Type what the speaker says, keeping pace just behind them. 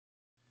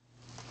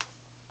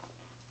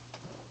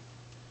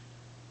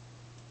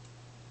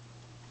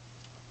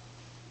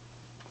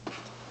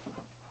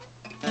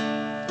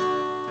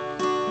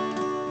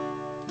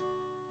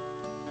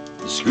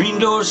screen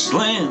door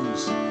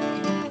slams,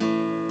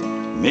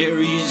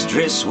 Mary's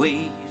dress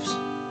waves.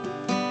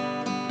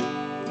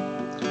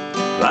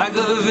 Like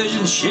a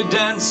vision she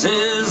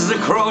dances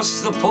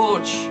across the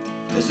porch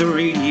as the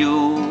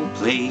radio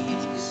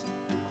plays.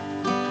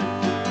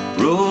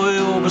 Roy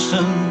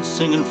Orbison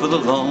singing for the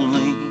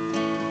lonely.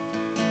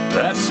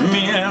 That's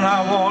me and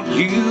I want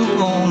you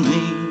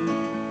only.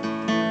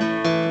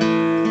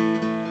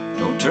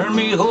 Don't turn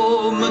me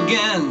home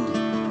again,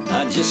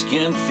 I just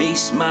can't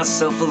face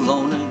myself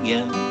alone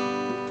again.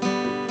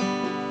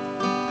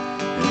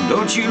 And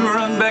don't you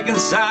run back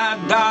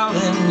inside,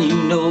 darling, you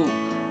know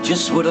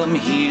just what I'm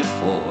here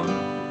for.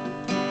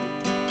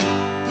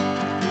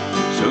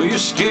 So you're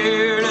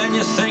scared and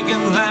you're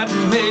thinking that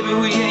maybe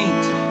we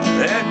ain't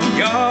that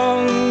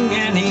young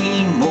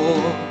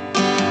anymore.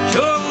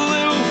 Show a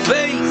little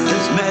faith,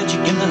 there's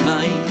magic in the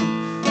night.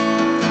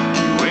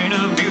 You ain't a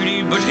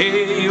beauty, but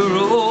hey, you're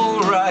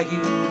alright.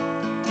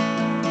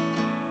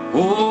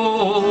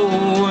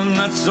 Oh, and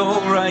that's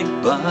alright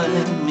by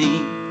me.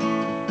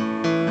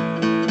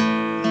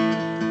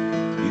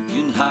 You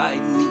can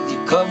hide neath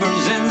your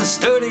covers and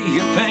study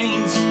your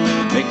pains.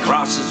 Make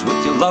crosses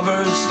with your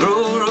lovers,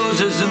 throw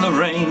roses in the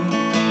rain.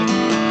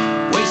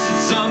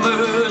 Wasted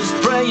summers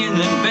praying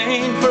in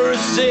vain for a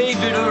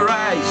savior to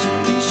rise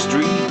from these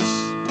streets.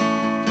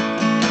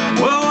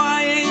 Well,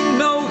 I ain't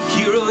no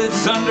hero,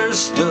 it's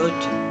understood.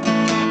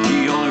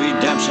 The only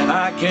redemption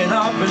I can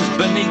offer is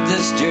beneath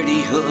this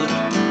dirty hood.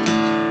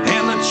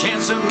 And the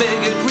chance to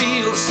make it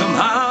real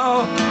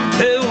somehow.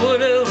 Hey,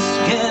 what else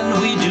can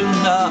we do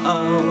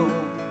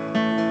now?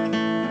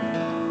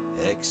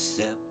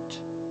 Except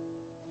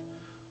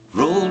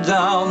roll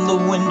down the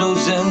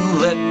windows and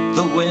let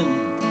the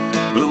wind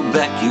blow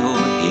back your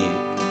hair.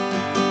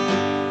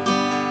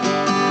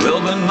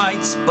 Well, the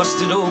night's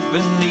busted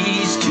open,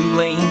 these two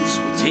lanes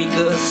will take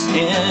us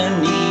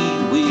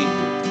anywhere.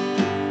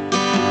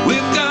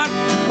 We've got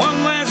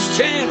one last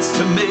chance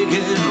to make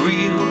it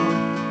real.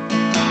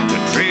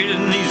 We're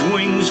trading these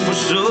wings for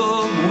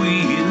some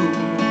wheel.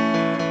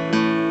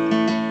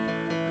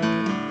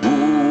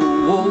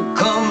 Oh,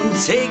 come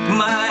take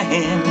my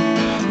hand.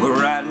 We're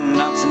riding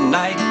out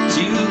tonight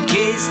to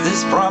gaze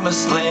this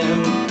promised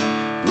land.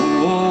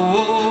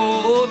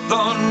 Oh,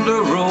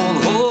 thunder roll,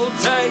 hold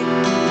tight.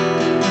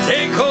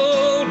 Take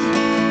hold,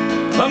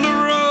 thunder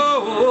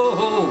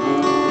roll.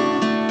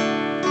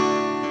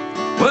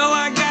 Well,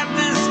 I got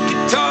this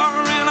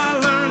guitar and I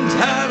learned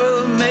how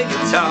to make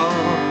it talk.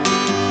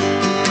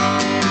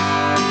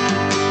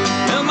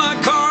 And my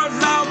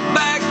car's out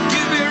back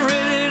if you're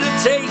ready to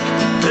take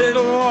that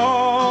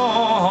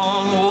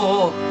long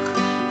walk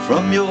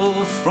from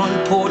your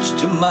front porch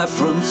to my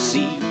front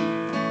seat.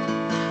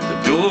 The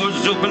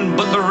door's open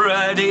but the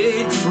ride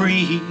ain't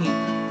free.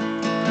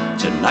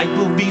 Tonight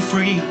we'll be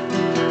free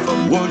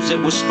from words that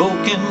were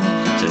spoken.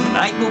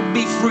 Tonight we'll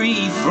be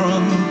free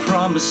from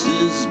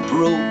promises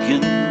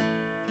broken.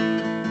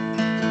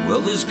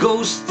 Well, there's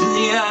ghosts in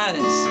the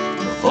eyes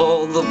of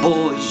all the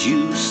boys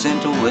you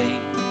sent away.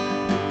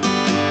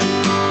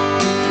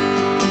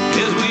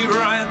 As we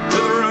ride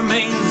through the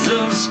remains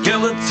of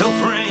skeletal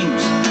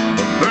frames,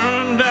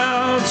 burned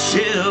out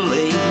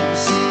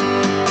Shelley's.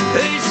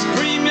 They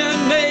scream your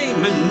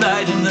name at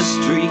night in the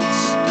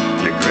streets.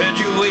 Their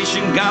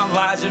graduation gown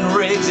lies in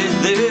rags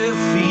at their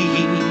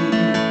feet.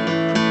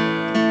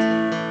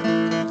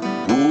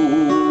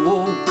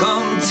 Oh,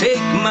 come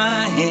take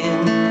my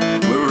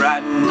hand. We're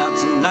riding out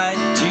tonight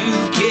to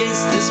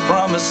kiss this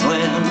promised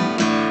land.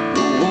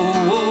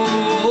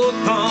 Oh,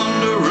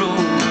 thunder road,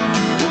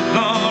 oh,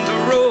 thunder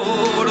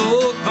road,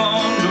 oh,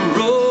 thunder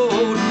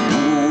road.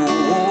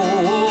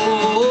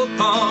 Oh,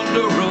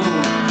 thunder road,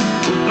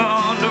 oh,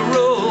 thunder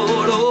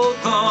road, oh,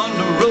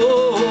 thunder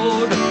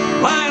road.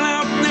 Line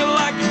out there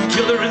like a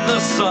killer in the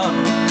sun.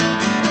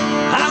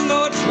 I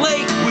know it's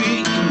late,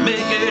 we can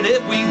make it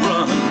if we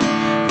run.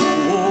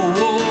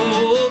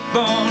 Oh,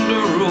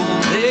 thunder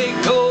road, they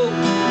go.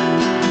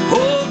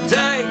 Hold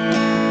tight,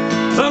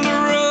 thunder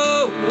road.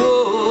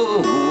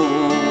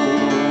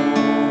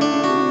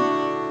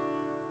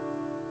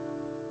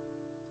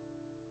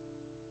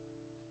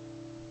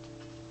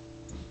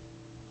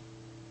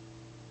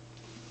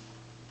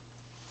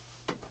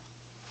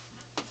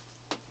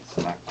 It's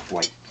not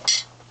quite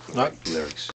lyrics.